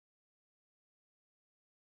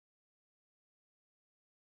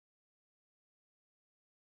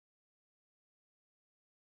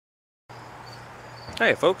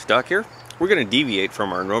Hi folks, Doc here. We're going to deviate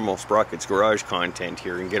from our normal Sprocket's garage content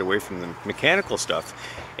here and get away from the mechanical stuff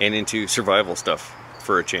and into survival stuff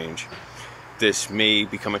for a change. This may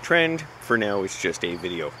become a trend. For now, it's just a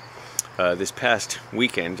video. This past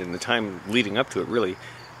weekend and the time leading up to it really,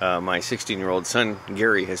 my 16-year-old son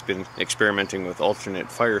Gary has been experimenting with alternate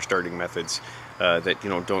fire starting methods that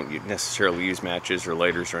don't necessarily use matches or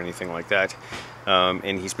lighters or anything like that,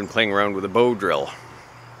 and he's been playing around with a bow drill.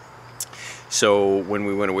 So when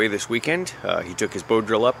we went away this weekend, he took his bow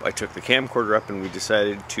drill up, I took the camcorder up, and we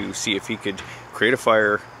decided to see if he could create a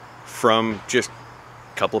fire from just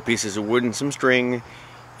a couple of pieces of wood and some string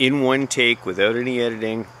in one take without any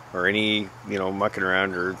editing or any mucking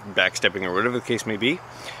around or backstepping or whatever the case may be.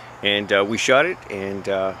 And we shot it, and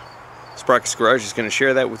Sprocket's Garage is going to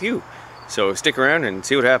share that with you. So stick around and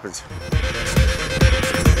see what happens.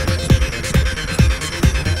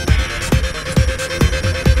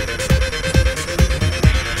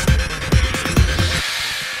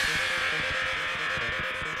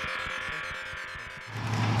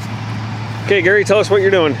 Okay, Gary, tell us what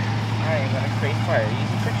you're doing. I'm going to create fire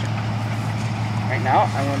using friction. Right now,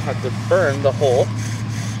 I'm going to have to burn the hole.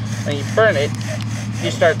 When you burn it,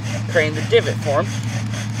 you start creating the divot form.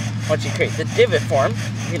 Once you create the divot form,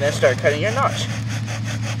 you're going to start cutting your notch.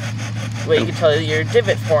 The way you can tell your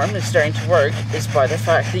divot form is starting to work is by the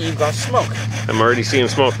fact that you've got smoke. I'm already seeing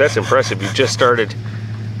smoke. That's impressive. You just started.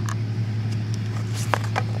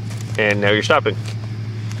 And now you're stopping.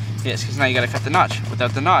 Yes, because now you got to cut the notch.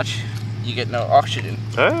 Without the notch, you get no oxygen.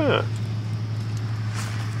 Ah.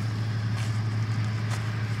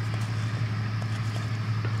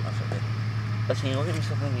 Can you look at me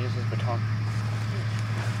something to use this baton?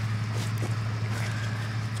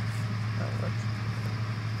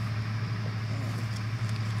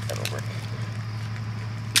 That'll work.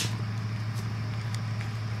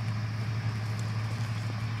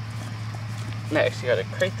 Next, you gotta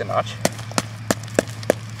create the notch.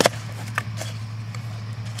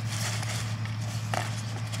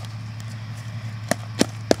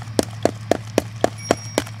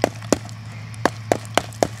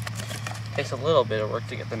 Takes a little bit of work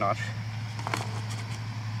to get the notch.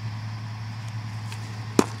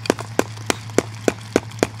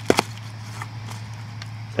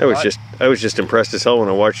 I was just impressed as hell when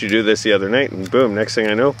I watched you do this the other night, and boom, next thing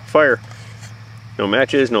I know, fire. No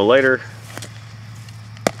matches, no lighter.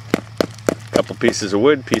 Couple pieces of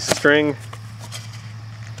wood, piece of string.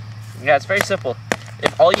 Yeah, it's very simple.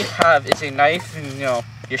 If all you have is a knife and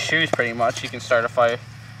your shoes, pretty much, you can start a fire.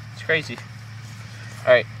 It's crazy.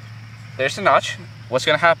 Alright. There's the notch. What's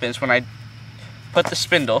going to happen is when I put the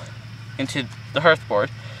spindle into the hearth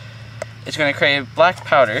board, it's going to create black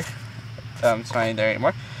powder. It's not in there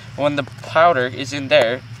anymore. When the powder is in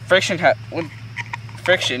there, friction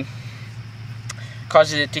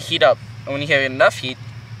causes it to heat up. And when you have enough heat,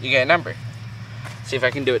 you get a number. See if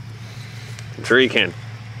I can do it. I'm sure you can.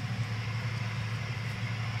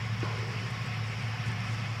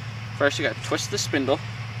 First, you got to twist the spindle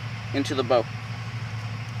into the bow.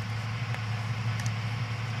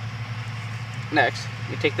 Next,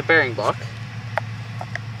 you take the bearing block,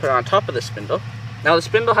 put it on top of the spindle. Now the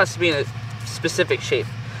spindle has to be in a specific shape.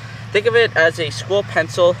 Think of it as a school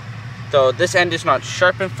pencil, though this end is not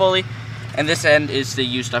sharpened fully, and this end is the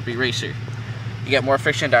used up eraser. You get more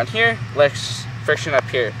friction down here, less friction up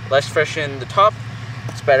here. Less friction in the top,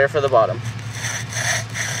 it's better for the bottom.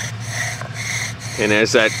 And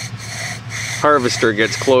as that harvester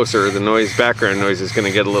gets closer, the background noise is going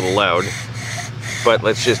to get a little loud. But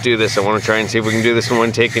let's just do this. I want to try and see if we can do this in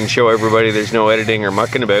one take and show everybody there's no editing or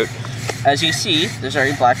mucking about. As you see, there's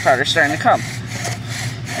already black powder starting to come.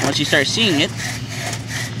 Once you start seeing it,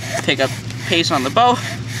 pick up pace on the bow,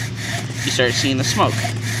 you start seeing the smoke.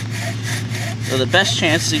 So the best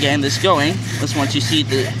chance of getting this going is once you see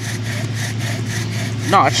the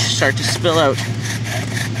notch start to spill out.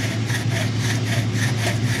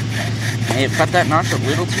 I have cut that notch a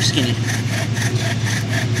little too skinny.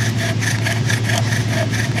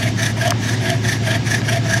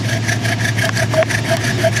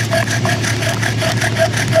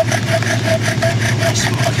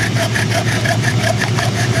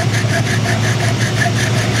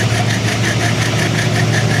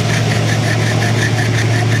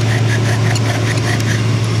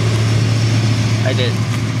 I did.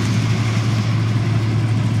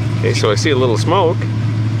 Okay, so I see a little smoke.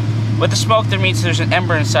 With the smoke, that means there's an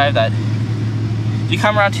ember inside that. If you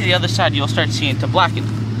come around to the other side, you'll start seeing it to blacken.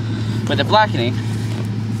 With the blackening,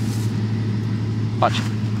 watch.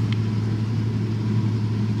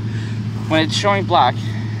 When it's showing black,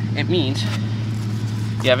 it means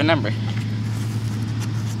you have a number.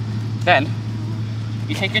 Then,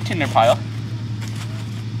 you take your tinder pile,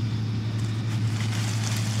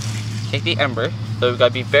 take the ember, though we've got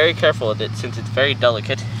to be very careful with it since it's very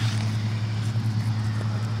delicate.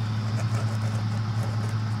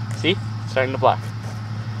 See? It's starting to black.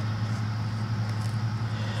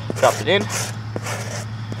 Drop it in,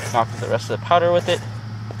 knock the rest of the powder with it.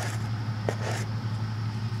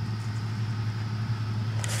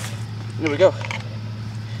 There we go.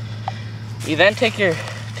 You then take your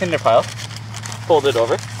tinder pile, fold it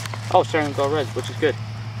over. Oh, it's starting to go red, which is good.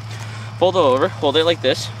 Fold it over, hold it like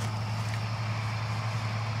this.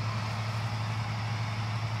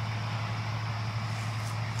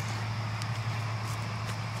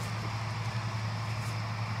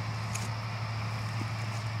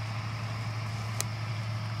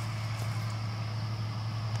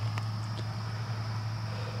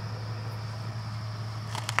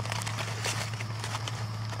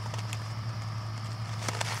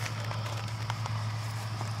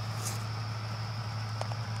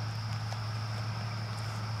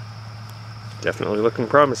 Definitely looking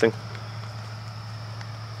promising.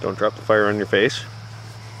 Don't drop the fire on your face.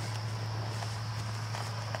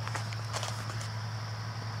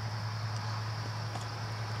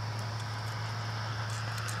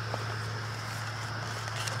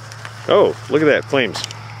 Oh, look at that, flames.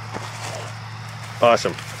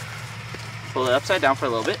 Awesome. Pull it upside down for a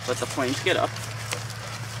little bit, let the flames get up.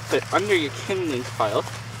 Put it under your kindling pile.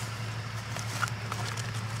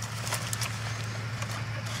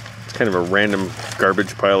 Kind of a random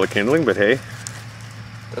garbage pile of kindling, but hey.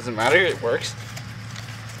 Doesn't matter, it works.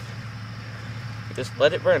 Just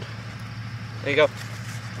let it burn. There you go.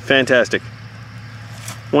 Fantastic.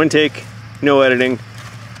 One take, no editing,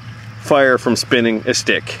 fire from spinning a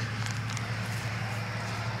stick.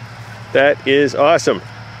 That is awesome.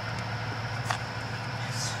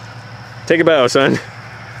 Take a bow, son.